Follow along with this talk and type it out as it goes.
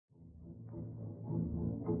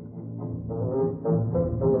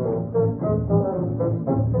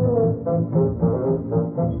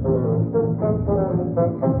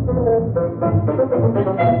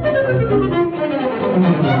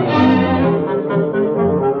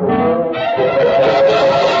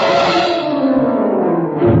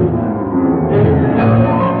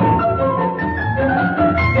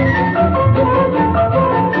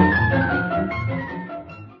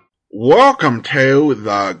Welcome to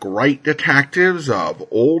the Great Detectives of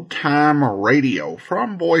Old Time Radio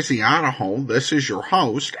from Boise, Idaho. This is your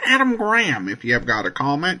host, Adam Graham. If you have got a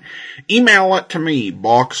comment, email it to me,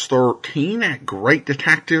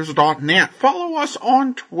 box13@greatdetectives.net. Follow us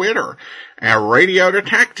on Twitter at Radio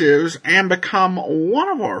Detectives and become one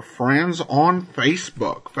of our friends on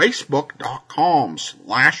Facebook,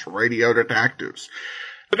 facebook.com/Radio Detectives.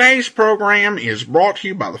 Today's program is brought to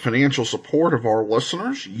you by the financial support of our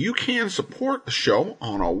listeners. You can support the show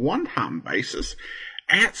on a one-time basis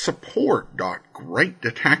at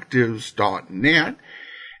support.greatdetectives.net.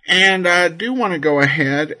 And I do want to go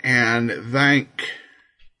ahead and thank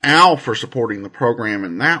Al for supporting the program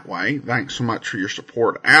in that way. Thanks so much for your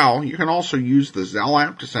support, Al. You can also use the Zelle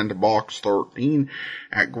app to send to Box 13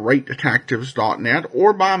 at greatdetectives.net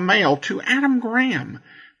or by mail to Adam Graham,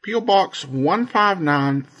 P.O. Box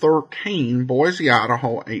 15913, Boise,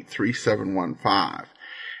 Idaho 83715.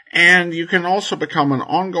 And you can also become an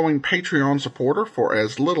ongoing Patreon supporter for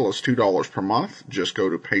as little as $2 per month. Just go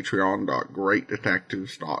to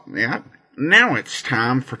patreon.greatdetectives.net. Now it's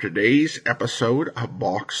time for today's episode of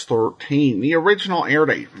Box 13. The original air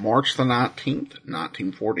date, March the 19th,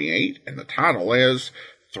 1948, and the title is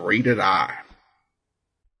 3 to Die.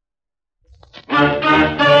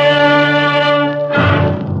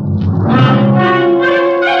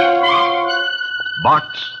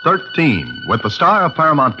 Box 13, with the star of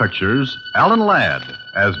Paramount Pictures, Alan Ladd,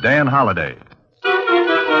 as Dan Holliday.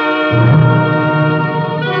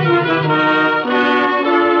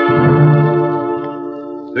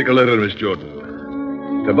 Take a letter, Miss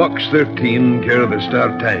Jordan. To Box 13, care of the Star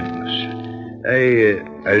Times.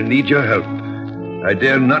 I'll need your help. I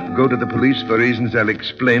dare not go to the police for reasons I'll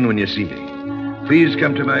explain when you see me. Please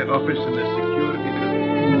come to my office in the security building.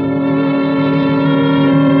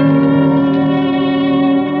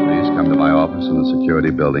 My office in the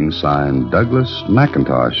security building, signed Douglas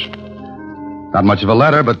McIntosh. Not much of a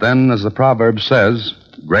letter, but then, as the proverb says,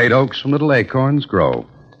 great oaks from little acorns grow.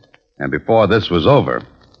 And before this was over,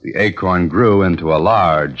 the acorn grew into a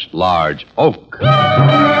large, large oak.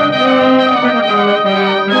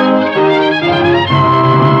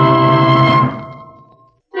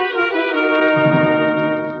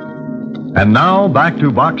 And now, back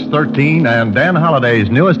to Box 13 and Dan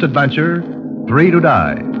Holliday's newest adventure, 3 to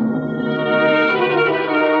Die.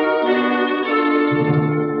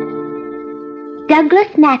 Douglas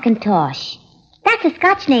McIntosh. That's a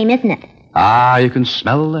Scotch name, isn't it? Ah, you can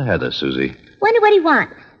smell the heather, Susie. Wonder what he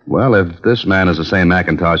wants. Well, if this man is the same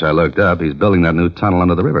McIntosh I looked up, he's building that new tunnel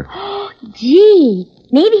under the river. Gee,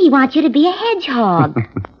 maybe he wants you to be a hedgehog.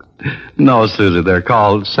 No, Susie, they're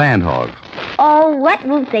called sandhogs. Oh, what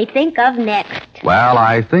will they think of next? Well,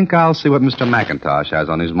 I think I'll see what Mr. McIntosh has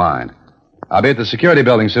on his mind. I'll be at the security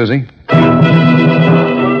building, Susie.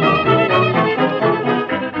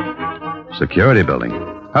 Security building?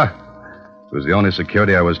 Huh. It was the only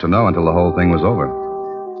security I was to know until the whole thing was over.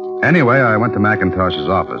 Anyway, I went to McIntosh's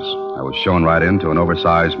office. I was shown right in to an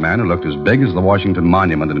oversized man who looked as big as the Washington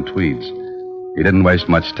Monument in tweeds. He didn't waste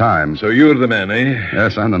much time. So you're the man, eh?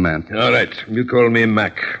 Yes, I'm the man. All right. You call me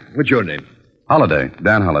Mac. What's your name? Holliday.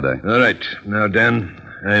 Dan Holliday. All right. Now, Dan,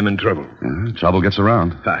 I'm in trouble. Trouble gets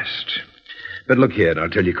around. Fast. But look here, I'll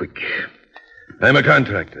tell you quick. I'm a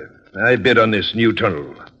contractor. I bid on this new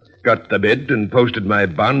tunnel. Got the bid and posted my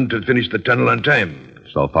bond to finish the tunnel on time.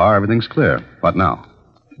 So far, everything's clear. What now?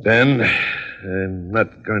 Dan, I'm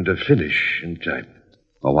not going to finish in time.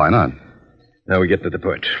 Well, why not? Now we get to the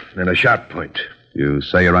point, and a sharp point. You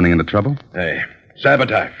say you're running into trouble? Aye.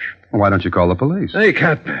 Sabotage. Well, why don't you call the police? I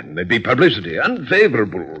can't, man. There'd be publicity.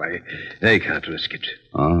 Unfavorable. I can't risk it.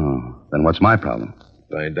 Oh, then what's my problem?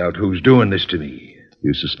 Find out who's doing this to me.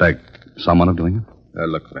 You suspect someone of doing it? Now,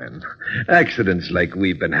 look, man. Accidents like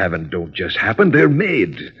we've been having don't just happen. They're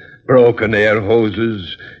made. Broken air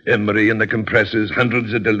hoses, emery in the compressors,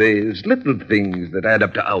 hundreds of delays, little things that add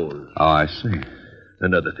up to hours. Oh, I see.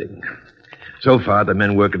 Another thing. So far, the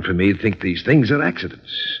men working for me think these things are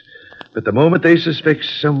accidents. But the moment they suspect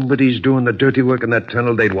somebody's doing the dirty work in that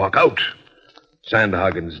tunnel, they'd walk out.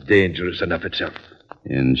 Sandhagen's dangerous enough itself.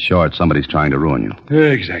 In short, somebody's trying to ruin you.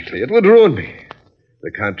 Exactly. It would ruin me.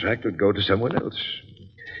 The contract would go to someone else.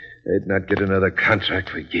 They'd not get another contract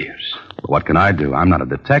for years. What can I do? I'm not a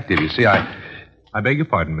detective. You see, I beg your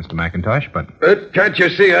pardon, Mr. McIntosh, but... Can't you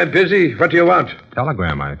see I'm busy? What do you want?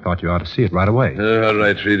 Telegram. I thought you ought to see it right away. All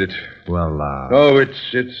right, read it. Well, Oh,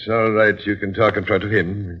 it's all right. You can talk in front of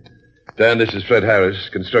him. Dan, this is Fred Harris,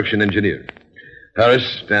 construction engineer.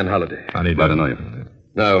 Harris, Dan Holliday. Glad to know you.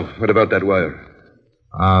 Now, what about that wire?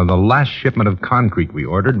 The last shipment of concrete we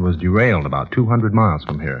ordered was derailed about 200 miles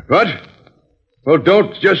from here. What? Well,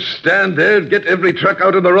 don't just stand there. Get every truck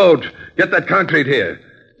out on the road. Get that concrete here.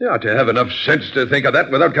 You ought to have enough sense to think of that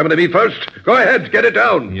without coming to me first. Go ahead, get it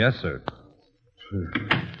down. Yes, sir.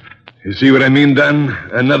 You see what I mean, Dan?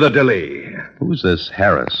 Another delay. Who's this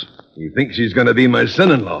Harris? He thinks he's going to be my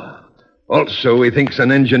son-in-law. Also, he thinks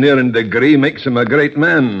an engineering degree makes him a great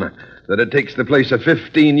man, that it takes the place of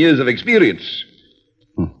 15 years of experience.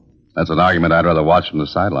 That's an argument I'd rather watch from the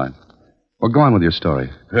sideline. Well, go on with your story.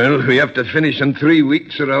 Well, we have to finish in 3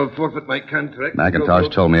 weeks or I'll forfeit my contract.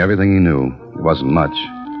 McIntosh told me everything he knew. It wasn't much.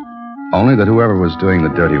 Only that whoever was doing the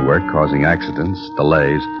dirty work, causing accidents,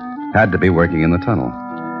 delays, had to be working in the tunnel.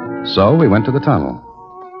 So we went to the tunnel.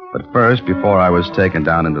 But first, before I was taken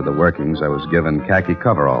down into the workings, I was given khaki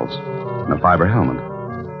coveralls and a fiber helmet.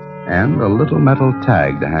 And a little metal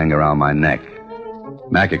tag to hang around my neck.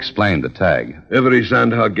 Mac explained the tag. Every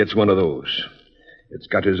sandhog gets one of those. It's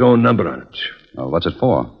got his own number on it. Oh, what's it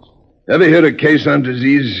for? Ever hear of caisson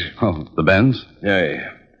disease? Oh, the bends? Aye.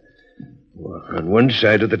 Well, on one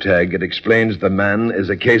side of the tag, it explains the man is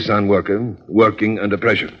a caisson worker working under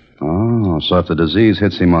pressure. Oh, so if the disease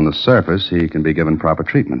hits him on the surface, he can be given proper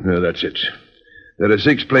treatment. That's it. There are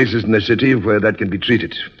 6 places in the city where that can be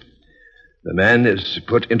treated. The man is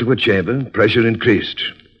put into a chamber, pressure increased,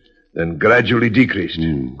 then gradually decreased.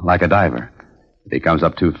 Like a diver. If he comes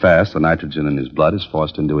up too fast, the nitrogen in his blood is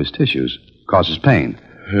forced into his tissues. Causes pain.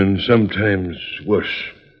 And sometimes worse.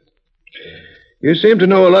 You seem to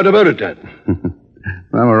know a lot about it, Dan.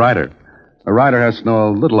 I'm a writer. A writer has to know a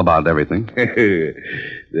little about everything.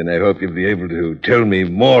 Then I hope you'll be able to tell me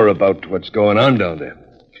more about what's going on down there.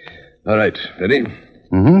 All right, ready?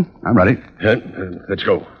 Mm-hmm. I'm ready. Let's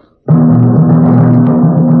go.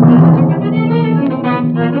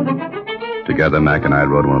 Together, Mac and I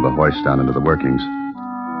rode one of the hoists down into the workings.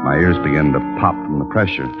 My ears began to pop from the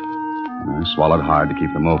pressure. I swallowed hard to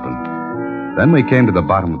keep them open. Then we came to the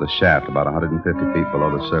bottom of the shaft, about 150 feet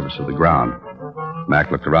below the surface of the ground.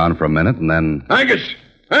 Mac looked around for a minute, and then... Angus!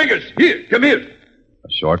 Angus! Here! Come here!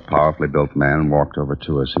 A short, powerfully built man walked over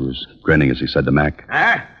to us. He was grinning as he said to Mac.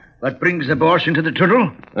 What brings the boss into the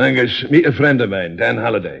tunnel? Angus, meet a friend of mine, Dan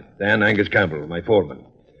Halliday. Dan Angus Campbell, my foreman.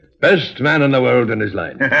 Best man in the world in his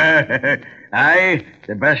line. Aye,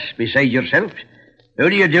 the best beside yourself. How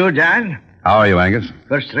do you do, Dan? How are you, Angus?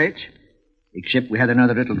 First rate. Except we had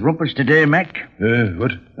another little rumpus today, Mac.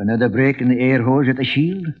 What? Another break in the air hose at the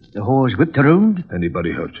shield. The hose whipped around.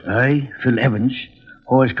 Anybody hurt? Aye, Phil Evans.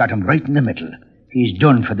 Hose got him right in the middle. He's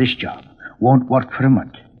done for this job. Won't work for a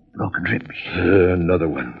month. Broken ribs. Another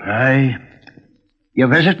one. Aye. You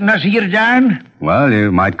visiting us here, Dan? Well,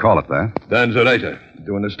 you might call it that. Dan's a writer.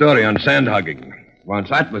 Doing a story on sand hogging.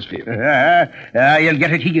 Wants atmosphere. You'll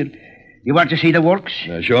get it here. You want to see the works?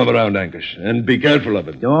 Show him around, Angus. And be careful of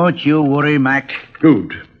him. Don't you worry, Mac.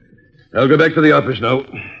 Good. I'll go back to the office now.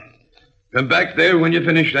 Come back there when you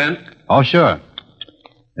finish, Dan. Oh, sure.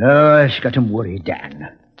 Oh, it's got him worried, Dan.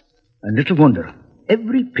 And little wonder.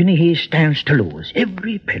 Every penny he stands to lose.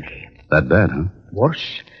 Every penny. That bad, huh?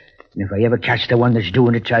 Worse. And if I ever catch the one that's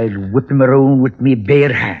doing it, I'll whip him around with me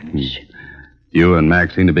bare hands. You and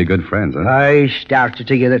Mac seem to be good friends, huh? I started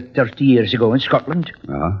together 30 years ago in Scotland.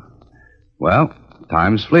 Well,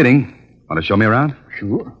 time's fleeting. Want to show me around?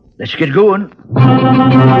 Sure. Let's get going.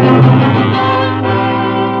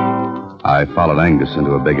 I followed Angus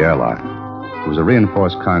into a big airlock. It was a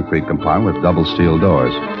reinforced concrete compartment with double steel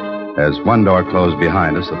doors. As one door closed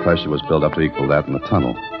behind us, the pressure was built up to equal that in the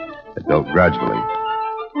tunnel. It built gradually.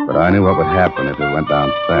 But I knew what would happen if it went down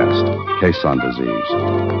fast. Caisson disease.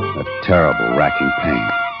 A terrible, racking pain.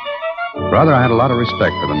 Brother, I had a lot of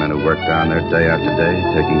respect for the men who worked down there day after day,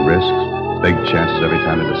 taking risks, big chances every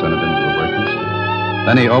time they descended into the workings.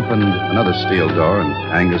 Then he opened another steel door, and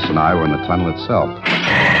Angus and I were in the tunnel itself.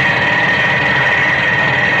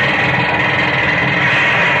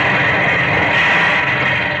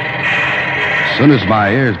 As soon as my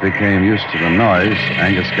ears became used to the noise,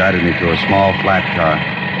 Angus guided me to a small, flat car.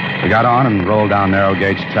 We got on and rolled down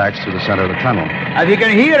narrow-gauge tracks through the center of the tunnel. If you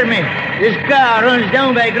can hear me, this car runs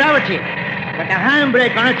down by gravity. Got a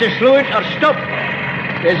handbrake on it to slow it or stop.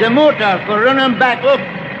 There's a motor for running back up.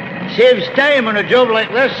 Saves time on a job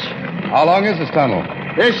like this. How long is this tunnel?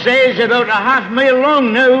 This side's about a half-mile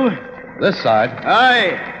long now. This side?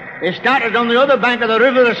 Aye. They started on the other bank of the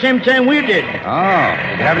river the same time we did. Oh.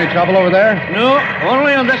 Did you have any trouble over there? No,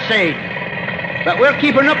 only on this side. But we're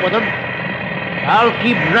keeping up with them. I'll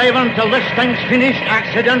keep driving till this thing's finished,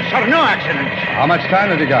 accidents or no accidents. How much time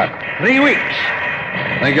have you got? 3 weeks.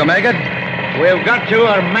 Think you'll make it? We've got to,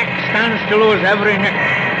 or Mac stands to lose every nick.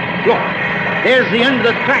 Look, there's the end of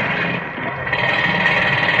the track.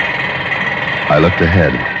 I looked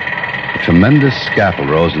ahead. tremendous scaffold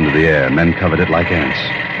rose into the air. Men covered it like ants,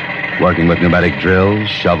 working with pneumatic drills,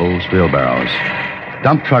 shovels, wheelbarrows.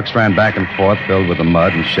 Dump trucks ran back and forth, filled with the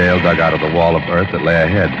mud and shale dug out of the wall of earth that lay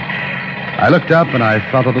ahead. I looked up, and I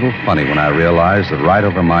felt a little funny when I realized that right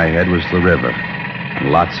over my head was the river, and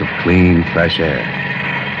lots of clean, fresh air,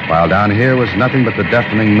 while down here was nothing but the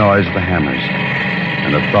deafening noise of the hammers,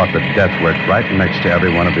 and the thought that death worked right next to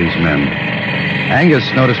every one of these men.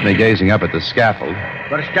 Angus noticed me gazing up at the scaffold.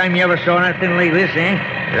 First time you ever saw anything like this, eh?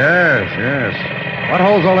 Yes. What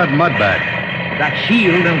holds all that mud back? That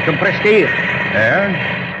shield and compressed air. Air?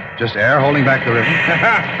 Just air holding back the river?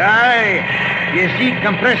 Aye. You see,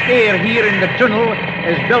 compressed air here in the tunnel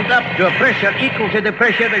is built up to a pressure equal to the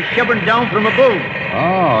pressure that's shoving down from above.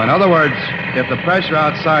 Oh, in other words, if the pressure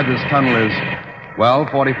outside this tunnel is,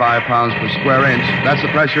 45 pounds per square inch, that's the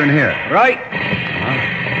pressure in here. Right.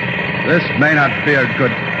 This may not be a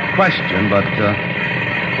good question, but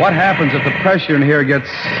what happens if the pressure in here gets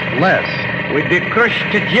less? We'd be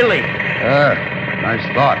crushed to jelly. Nice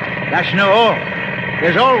thought. That's not all.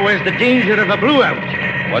 There's always the danger of a blowout.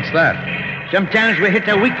 What's that? Sometimes we hit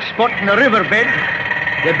a weak spot in the riverbed.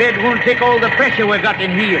 The bed won't take all the pressure we got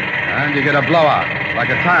in here. And you get a blowout, like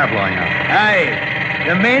a tire blowing out. Aye.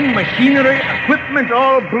 The men, machinery, equipment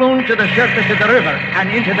all blown to the surface of the river and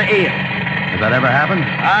into the air. Has that ever happened?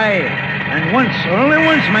 Aye. And once, only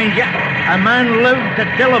once, mind you, a man lived to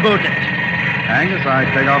tell about it. Angus, I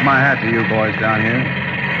take off my hat to you boys down here.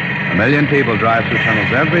 1 million people drive through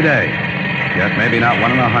tunnels every day. Yet maybe not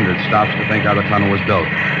 1 in 100 stops to think how the tunnel was built.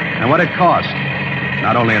 And what it cost.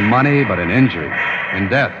 Not only in money, but in injury, in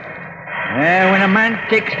death. When a man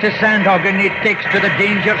takes to sandhogging, he takes to the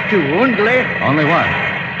dangers too, only. Only what?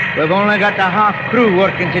 We've only got a half crew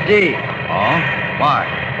working today. Oh? Why?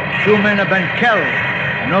 2 men have been killed.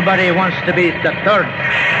 Nobody wants to be the third.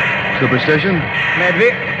 Superstition?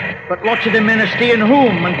 Maybe. But lots of the men are staying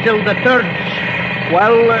home until the third's,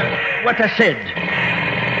 what I said.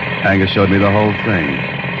 Angus showed me the whole thing.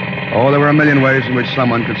 Oh, there were a million ways in which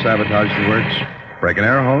someone could sabotage the works. Break an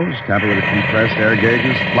air hose, tamper with the compressed air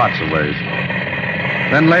gauges, lots of ways.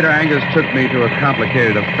 Then later, Angus took me to a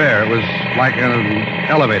complicated affair. It was like an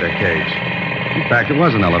elevator cage. In fact, it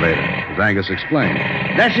was an elevator, as Angus explained.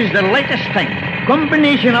 This is the latest thing.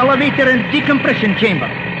 Combination elevator and decompression chamber.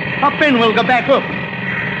 Hop in, we'll go back up.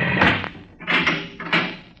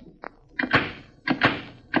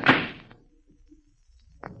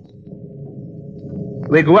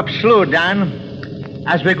 We go up slow, Dan.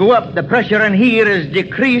 As we go up, the pressure in here is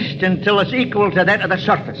decreased until it's equal to that of the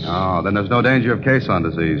surface. Oh, then there's no danger of caisson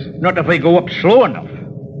disease. Not if we go up slow enough.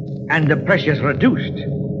 And the pressure's reduced.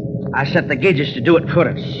 I set the gauges to do it for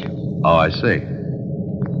us. Oh, I see.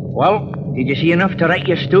 Well, did you see enough to write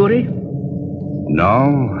your story?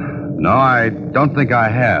 No, I don't think I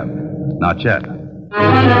have. Not yet.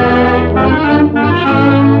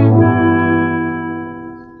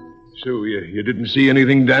 So, you didn't see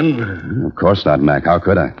anything, Dan? Of course not, Mac. How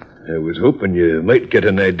could I? I was hoping you might get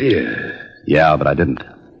an idea. Yeah, but I didn't.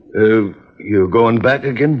 You going back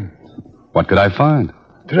again? What could I find?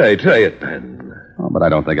 Try it, man. Oh, but I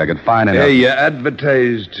don't think I could find any. Hey, you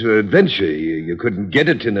advertised adventure. You couldn't get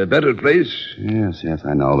it in a better place. Yes,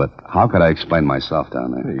 I know, but how could I explain myself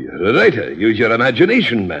down there? You're a writer. Use your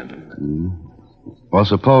imagination, man. Well,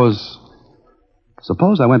 suppose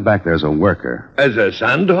I went back there as a worker. As a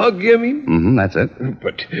sandhog, you mean? Mm-hmm, that's it.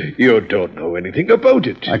 But you don't know anything about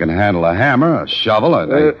it. I can handle a hammer, a shovel,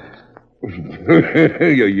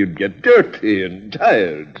 You'd get dirty and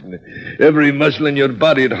tired. Every muscle in your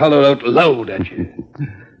body'd holler out loud at you.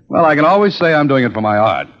 Well, I can always say I'm doing it for my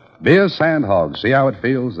art. Be a sandhog, see how it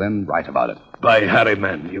feels, then write about it. By Harry,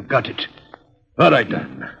 man, you've got it. All right,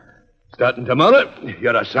 then. Starting tomorrow,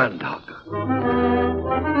 you're a sandhog.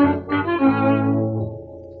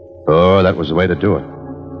 Oh, that was the way to do it.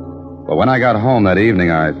 But when I got home that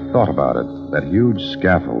evening, I thought about it. That huge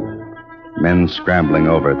scaffold. Men scrambling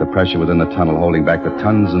over it, the pressure within the tunnel holding back the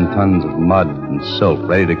tons and tons of mud and silt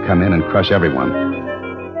ready to come in and crush everyone.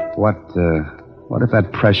 What if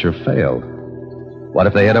that pressure failed? What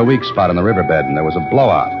if they hit a weak spot in the riverbed and there was a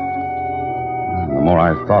blowout? The more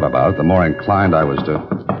I thought about it, the more inclined I was to...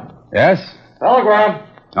 Yes? Telegram.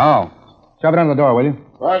 Oh. Shove it under the door, will you?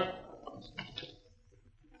 Right.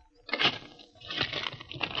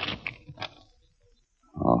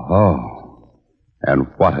 Oh. And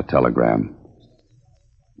what a telegram.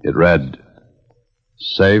 It read,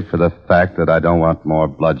 "Save for the fact that I don't want more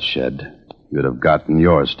bloodshed, you'd have gotten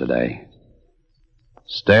yours today.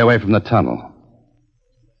 Stay away from the tunnel,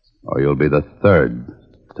 or you'll be the third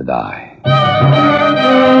to die."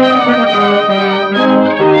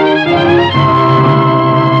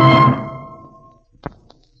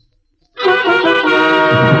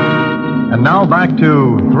 And now back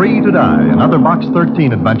to Three to Die, another Box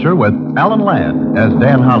 13 adventure with Alan Ladd as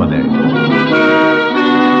Dan Holliday.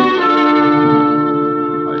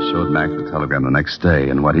 I showed Mac the telegram the next day,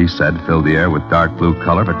 and what he said filled the air with dark blue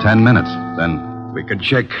color for 10 minutes. Then... We can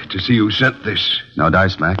check to see who sent this. No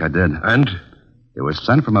dice, Mac, I did. And? It was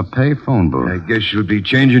sent from a pay phone booth. I guess you'll be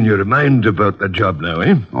changing your mind about the job now,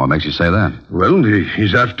 eh? What makes you say that? Well,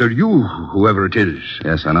 he's after you, whoever it is.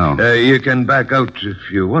 Yes, I know. You can back out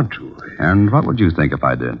if you want to. And what would you think if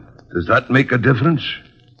I did? Does that make a difference?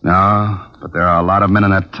 No, but there are a lot of men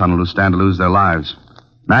in that tunnel who stand to lose their lives.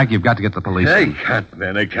 Mac, you've got to get the police. I can't,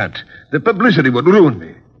 man, I can't. The publicity would ruin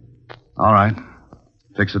me. All right.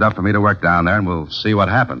 Fix it up for me to work down there, and we'll see what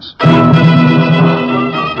happens.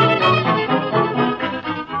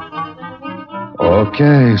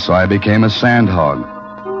 Okay, so I became a sandhog.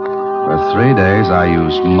 For 3 days, I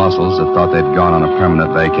used muscles that thought they'd gone on a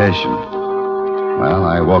permanent vacation. Well,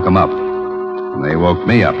 I woke them up. And they woke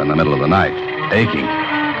me up in the middle of the night, aching.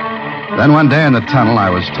 Then one day in the tunnel, I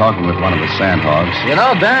was talking with one of the sandhogs. You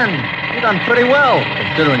know, Dan, you've done pretty well,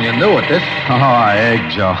 considering you're new at this. Oh, I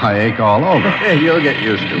ache, Joe. I ache all over. You'll get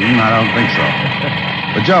used to it. I don't think so.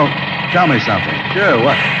 But, Joe, tell me something. Sure,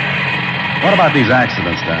 what? What about these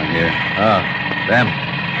accidents down here? Oh, them.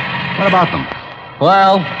 What about them?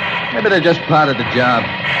 Well, maybe they're just part of the job.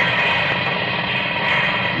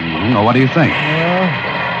 Well, what do you think? Well,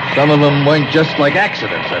 some of them weren't just like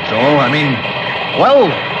accidents, that's all. I mean,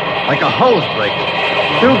 well, like a hose break.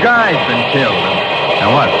 2 guys been killed.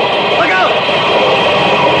 Now what? Look out!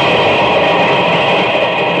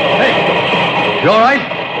 Hey, you all right?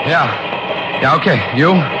 Yeah, okay.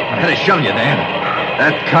 You? I had to show you, Dan.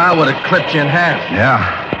 That car would have clipped you in half. Yeah.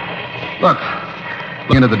 Look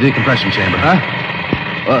into the decompression chamber. Huh?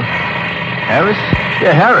 Harris?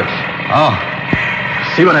 Yeah, Harris. Oh.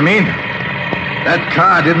 See what I mean? That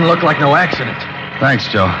car didn't look like no accident. Thanks,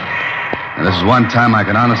 Joe. And this is one time I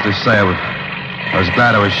can honestly say I was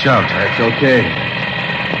glad I was shoved. That's okay.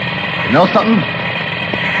 You know something?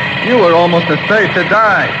 You were almost the third to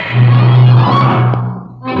die.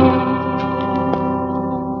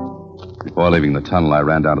 Before leaving the tunnel, I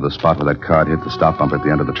ran down to the spot where that car had hit the stop bumper at the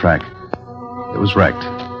end of the track. It was wrecked.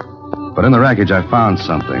 But in the wreckage, I found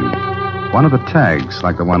something. One of the tags,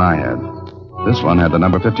 like the one I had. This one had the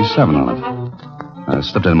number 57 on it. I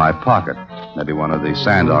slipped it in my pocket. Maybe one of the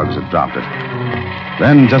sandhogs had dropped it.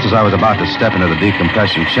 Then, just as I was about to step into the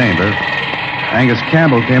decompression chamber, Angus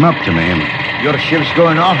Campbell came up to me and... Your shift's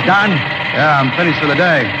going off, Don? Yeah, I'm finished for the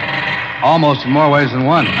day. Almost in more ways than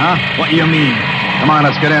one. Huh? What do you mean? Come on,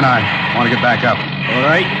 let's get in. I want to get back up. All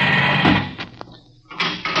right.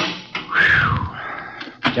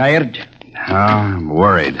 Tired? Oh, I'm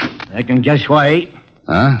worried. I can guess why.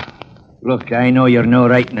 Huh? Look, I know you're no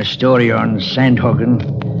writing a story on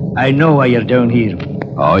Sandhagen. I know why you're down here.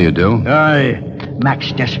 Oh, you do? Aye.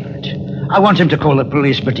 Mac's desperate. I want him to call the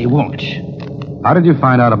police, but he won't. How did you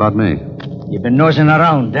find out about me? You've been nosing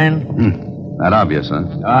around, then? That obvious, huh?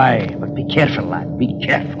 Aye, but be careful, lad. Be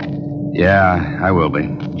careful. Yeah, I will be.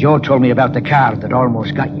 Joe told me about the car that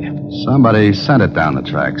almost got you. Somebody sent it down the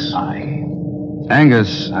tracks. Aye.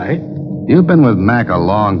 Angus. Aye? You've been with Mac a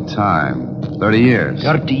long time. 30 years.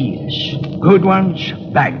 30 years. Good ones,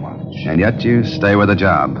 bad ones. And yet you stay with the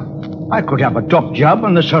job. I could have a top job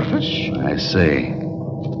on the surface. I see.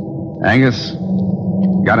 Angus,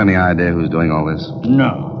 got any idea who's doing all this?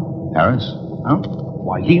 No. Harris? Huh?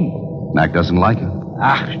 Why him? Mac doesn't like it.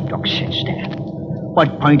 Ah, talk sense, Dan.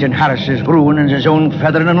 What point in Harris's ruining his own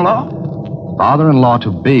feather-in-law? Father-in-law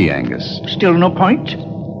to be, Angus. Still no point?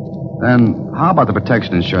 Then how about the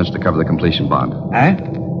protection insurance to cover the completion bond? Huh?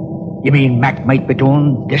 You mean Mac might be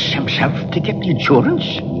doing this himself to get the insurance?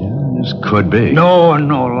 Yeah, this could be. No,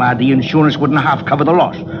 lad. The insurance wouldn't half cover the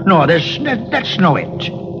loss. No, that's no it.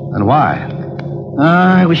 Then why?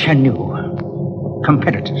 I wish I knew.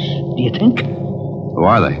 Competitors, do you think? Who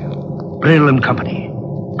are they? Brill and Company.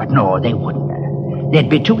 But no, they wouldn't. They'd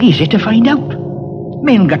be too easy to find out.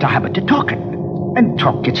 Men got a habit of talking. And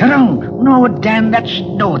talk gets around. No, Dan, that's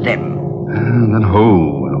no them. Then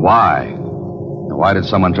who and why? And why did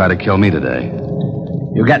someone try to kill me today?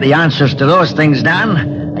 You get the answers to those things, Dan,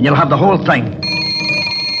 and you'll have the whole thing.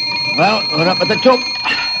 Well, we're up at the top.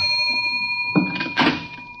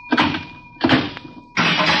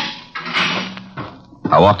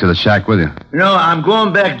 I'll walk to the shack with you. No, I'm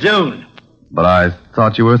going back down. But I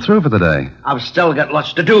thought you were through for the day. I've still got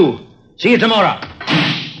lots to do. See you tomorrow.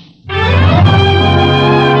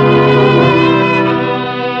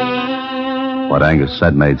 What Angus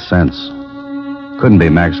said made sense. Couldn't be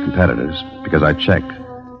Mac's competitors, because I checked.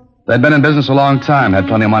 They'd been in business a long time, had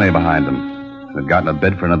plenty of money behind them. Had gotten a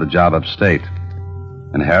bid for another job upstate.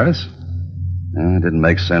 And Harris? It didn't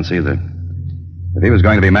make sense either. If he was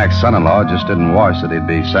going to be Mac's son-in-law, it just didn't wash that he'd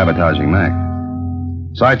be sabotaging Mac.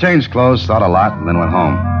 So I changed clothes, thought a lot, and then went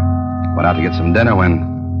home. Went out to get some dinner when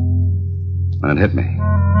it hit me.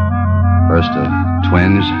 First a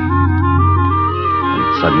twinge,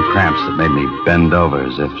 and sudden cramps that made me bend over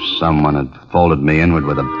as if someone had folded me inward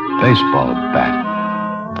with a baseball bat.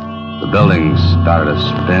 The building started to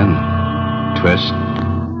spin, twist.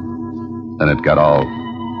 Then it got all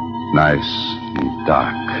nice and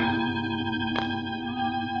dark.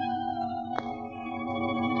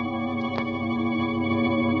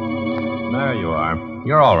 There you are.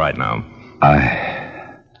 You're all right now.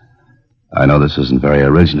 I know this isn't very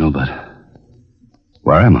original, but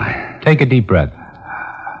where am I? Take a deep breath.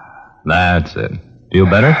 That's it. Feel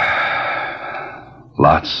better?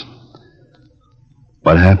 Lots.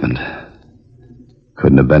 What happened?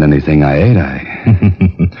 Couldn't have been anything I ate.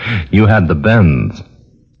 You had the bends.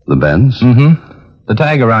 The bends? Mm-hmm. The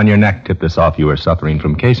tag around your neck tipped us off you were suffering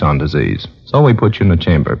from caisson disease. So we put you in the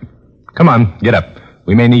chamber. Come on, get up.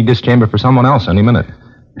 We may need this chamber for someone else any minute.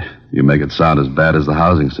 You make it sound as bad as the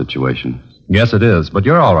housing situation. Yes, it is, but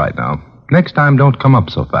you're all right now. Next time, don't come up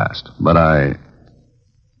so fast. But I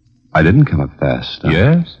didn't come up fast.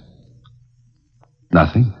 Yes?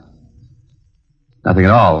 Nothing. Nothing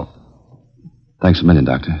at all. Thanks a million,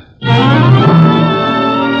 Doctor.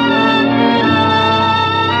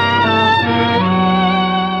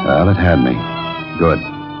 Well, it had me. Good.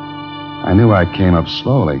 I knew I came up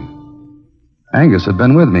slowly. Angus had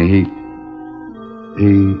been with me.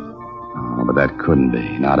 Oh, but that couldn't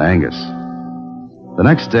be. Not Angus. The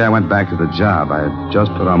next day I went back to the job. I had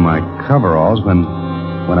just put on my coveralls when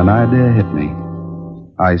an idea hit me.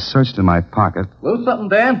 I searched in my pocket. Lose something,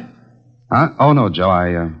 Dan? Huh? Oh, no, Joe.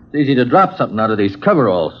 It's easy to drop something out of these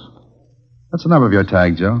coveralls. What's the number of your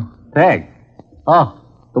tag, Joe? Tag? Oh,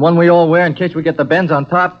 the one we all wear in case we get the bends on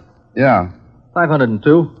top? Yeah.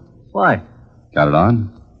 502. Why? Got it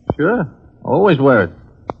on? Sure. Always wear it.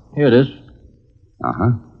 Here it is.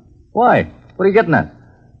 Uh-huh. Why? What are you getting at?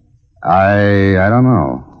 I don't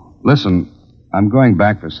know. Listen, I'm going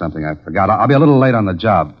back for something I forgot. I'll be a little late on the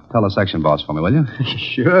job. Tell the section boss for me, will you?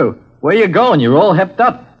 Sure. Where you going? You're all hepped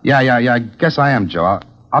up. Yeah. I guess I am, Joe.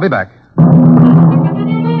 I'll be back.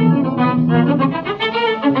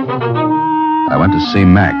 I went to see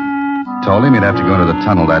Mac. Told him he'd have to go into the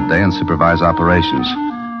tunnel that day and supervise operations.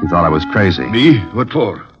 He thought I was crazy. Me? What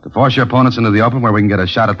for? To force your opponents into the open where we can get a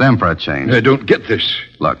shot at them for a change. I don't get this.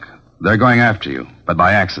 Look, they're going after you, but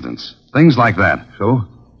by accidents. Things like that. So?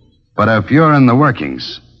 But if you're in the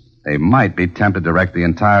workings, they might be tempted to wreck the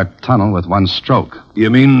entire tunnel with one stroke. You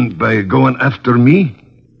mean by going after me?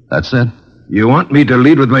 That's it. You want me to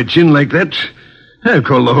lead with my chin like that? I'll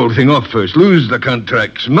call the whole thing off first. Lose the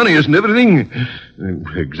contracts. Money isn't everything.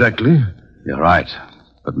 Exactly. You're right.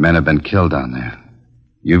 But men have been killed down there.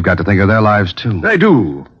 You've got to think of their lives, too. I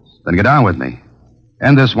do. Then get on with me.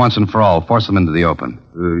 End this once and for all. Force them into the open.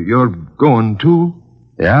 You're going, too?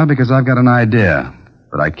 Yeah, because I've got an idea.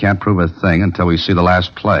 But I can't prove a thing until we see the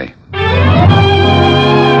last play.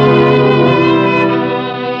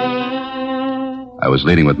 I was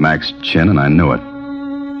leading with Mac's chin, and I knew it.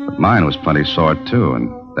 But mine was plenty sore, too,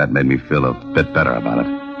 and that made me feel a bit better about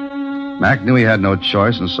it. Mac knew he had no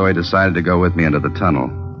choice, and so he decided to go with me into the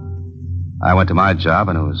tunnel. I went to my job,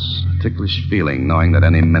 and it was a ticklish feeling knowing that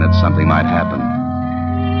any minute something might happen.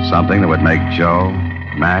 Something that would make Joe,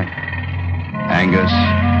 Mac, Angus,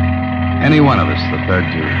 any one of us, the third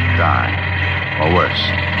dude, die. Or worse.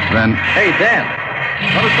 Then... Hey, Dan.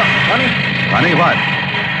 Notice something funny? Funny what?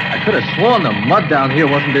 I could have sworn the mud down here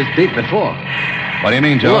wasn't this deep before. What do you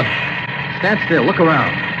mean, Joe? Look. Stand still. Look around.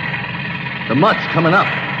 The mud's coming up.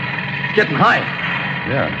 It's getting high.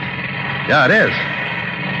 Yeah, it is.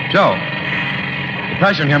 Joe, the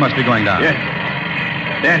pressure in here must be going down. Yeah.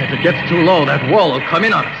 Dan, if it gets too low, that wall will come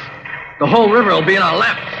in on us. The whole river will be in our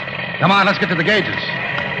laps. Come on, let's get to the gauges.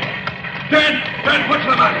 Dan, push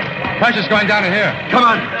them out. Pressure's going down in here. Come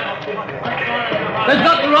on. There's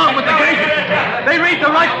nothing wrong with the gauges. They read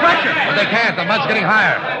the right pressure. But they can't. The mud's getting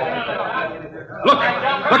higher. Look,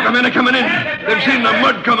 the men are coming in. They've seen the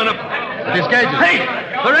mud coming up. But these gauges... Hey,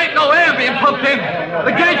 there ain't no air being pumped in.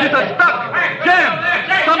 The gauges are stuck. Jammed.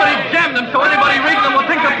 Somebody jammed them so anybody reading them will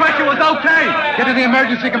think the pressure was okay. Get to the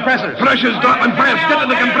emergency compressors. Pressure's dropping fast. Get to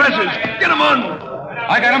the compressors. Get them on.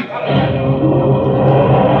 I got them.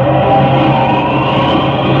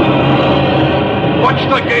 Watch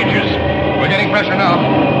the gauges. We're getting pressure now.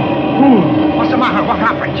 What's the matter? What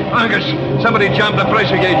happened? Angus, somebody jammed the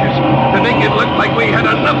pressure gauges to make it look like we had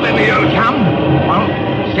enough in here. Jam? Well,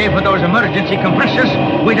 Save for those emergency compressors,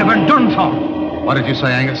 we'd have been done for. What did you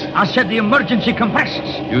say, Angus? I said the emergency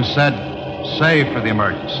compressors. You said save for the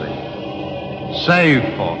emergency. Save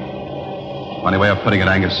for. Funny way of putting it,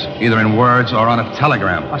 Angus. Either in words or on a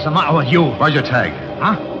telegram. What's the matter with you? Where's your tag?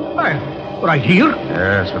 Huh? Why, right here?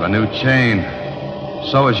 Yes, with a new chain.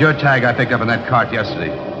 So is your tag I picked up in that cart yesterday.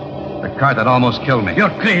 The cart that almost killed me. You're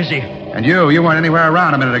crazy. And you weren't anywhere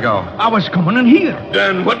around a minute ago. I was coming in here.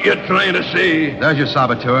 Dan, what you trying to say? There's your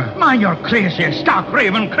saboteur. Man, you're crazy. Stark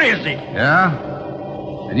raving crazy. Yeah?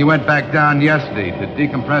 And you went back down yesterday to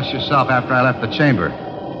decompress yourself after I left the chamber.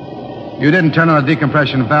 You didn't turn on the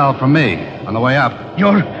decompression valve for me on the way up.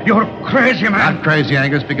 You're crazy, man. Not crazy,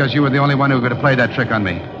 Angus, because you were the only one who could have played that trick on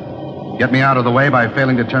me. Get me out of the way by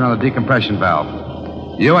failing to turn on the decompression valve.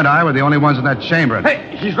 You and I were the only ones in that chamber.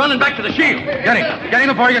 Hey, he's running back to the shield. Get him. Get him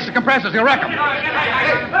before he gets the compressors. He'll wreck him. Got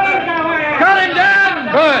him,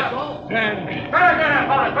 Dan! Good.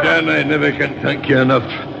 Dan, I never can thank you enough.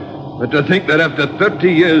 But to think that after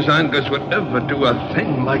 30 years, Angus would ever do a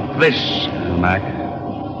thing like this. Mac,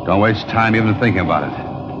 don't waste time even thinking about it.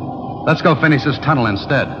 Let's go finish this tunnel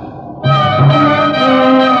instead.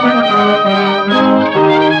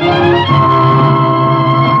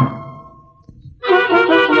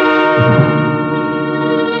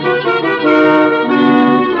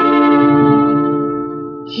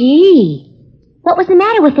 Gee, what was the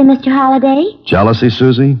matter with him, Mr. Holliday? Jealousy,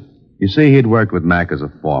 Susie? You see, he'd worked with Mac as a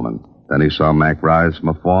foreman. Then he saw Mac rise from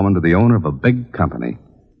a foreman to the owner of a big company.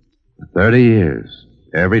 For 30 years,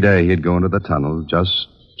 every day he'd go into the tunnel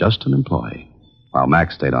just an employee, while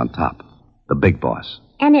Mac stayed on top, the big boss.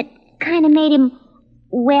 And it kind of made him,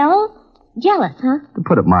 well, jealous, huh? To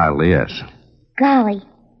put it mildly, yes. Golly.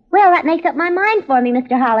 Well, that makes up my mind for me,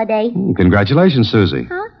 Mr. Holliday. Congratulations, Susie.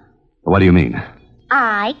 Huh? What do you mean?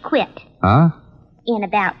 I quit. Huh? In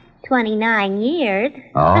about 29 years.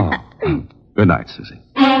 Oh. Good night, Susie.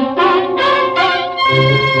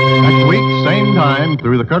 Next week, same time,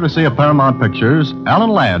 through the courtesy of Paramount Pictures, Alan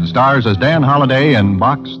Ladd stars as Dan Holliday in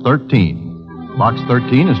Box 13. Box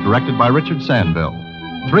 13 is directed by Richard Sandville.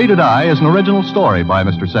 Three to Die is an original story by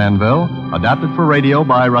Mr. Sandville, adapted for radio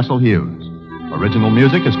by Russell Hughes. Original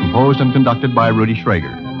music is composed and conducted by Rudy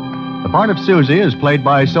Schrager. The part of Susie is played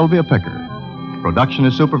by Sylvia Picker. Production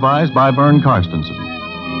is supervised by Vern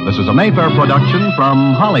Karstensen. This is a Mayfair production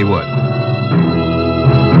from Hollywood.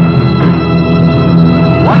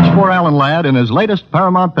 Watch for Alan Ladd in his latest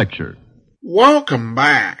Paramount picture. Welcome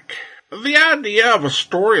back. The idea of a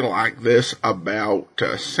story like this about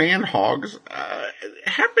sandhogs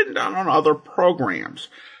have been done on other programs.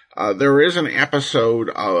 There is an episode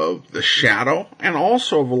of The Shadow and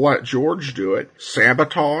also of Let George Do It,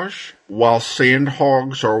 Sabotage, While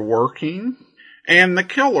Sandhogs Are Working, and The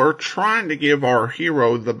Killer trying to give our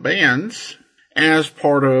hero the bends as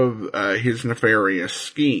part of his nefarious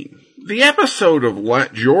scheme. The episode of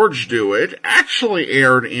Let George Do It actually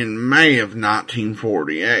aired in May of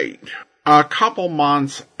 1948, a couple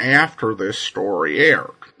months after this story aired.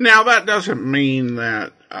 Now, that doesn't mean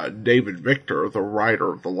that David Victor, the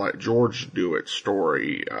writer of the Let George Do It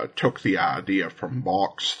story, took the idea from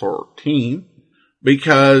Box 13,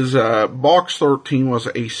 because Box 13 was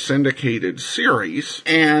a syndicated series,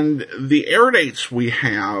 and the air dates we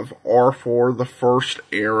have are for the first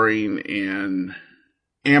airing in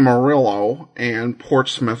Amarillo and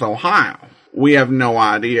Portsmouth, Ohio. We have no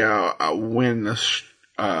idea when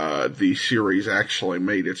the series actually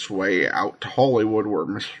made its way out to Hollywood where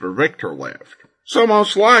Mr. Victor lived. So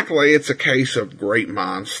most likely it's a case of great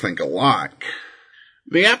minds think alike.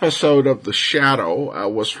 The episode of The Shadow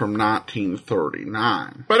was from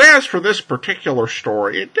 1939. But as for this particular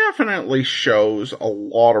story, it definitely shows a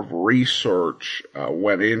lot of research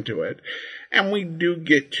went into it, and we do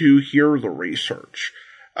get to hear the research.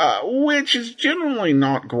 Which is generally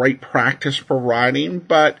not great practice for writing,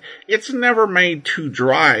 but it's never made too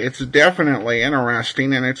dry. It's definitely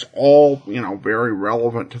interesting, and it's all, very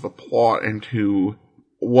relevant to the plot and to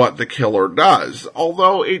what the killer does.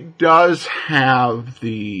 Although it does have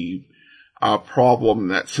the problem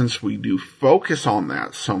that since we do focus on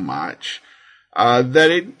that so much, that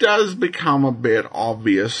it does become a bit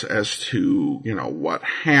obvious as to, what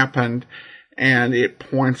happened, and it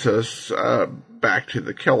points us back to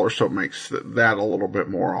the killer, so it makes that a little bit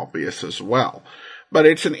more obvious as well. But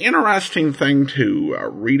it's an interesting thing to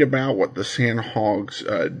read about what the Sandhogs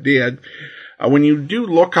did. When you do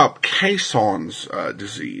look up Caisson's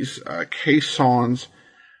disease, Caisson's,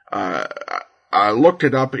 I looked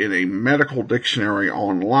it up in a medical dictionary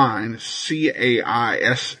online, Caisson,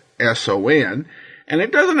 and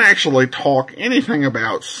it doesn't actually talk anything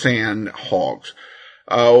about sandhogs.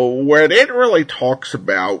 What it really talks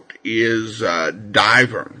about is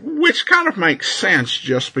diving, which kind of makes sense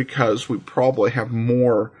just because we probably have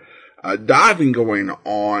more diving going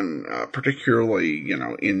on, particularly,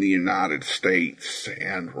 in the United States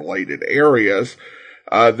and related areas,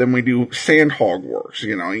 than we do sandhog works.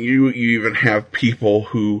 You even have people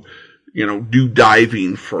who, do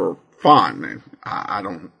diving for fun. And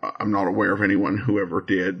I'm not aware of anyone who ever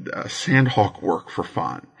did sandhog work for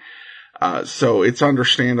fun. So it's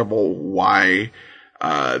understandable why,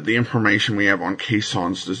 the information we have on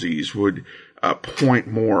Caisson's disease would, point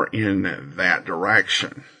more in that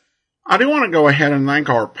direction. I do want to go ahead and thank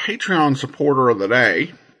our Patreon supporter of the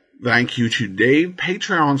day. Thank you to Dave,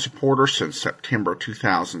 Patreon supporter since September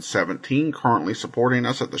 2017, currently supporting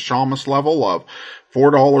us at the Shamus level of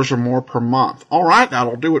 $4 or more per month. All right,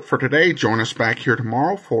 that'll do it for today. Join us back here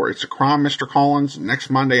tomorrow for It's a Crime, Mr. Collins.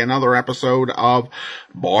 Next Monday, another episode of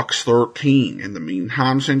Box 13. In the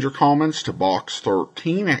meantime, send your comments to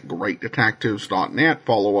box13 at greatdetectives.net.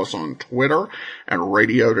 Follow us on Twitter at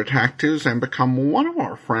Radio Detectives and become one of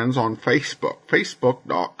our friends on Facebook,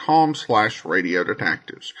 facebook.com/Radio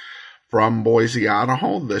Detectives. From Boise,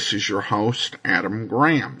 Idaho, this is your host, Adam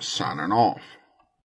Graham, signing off.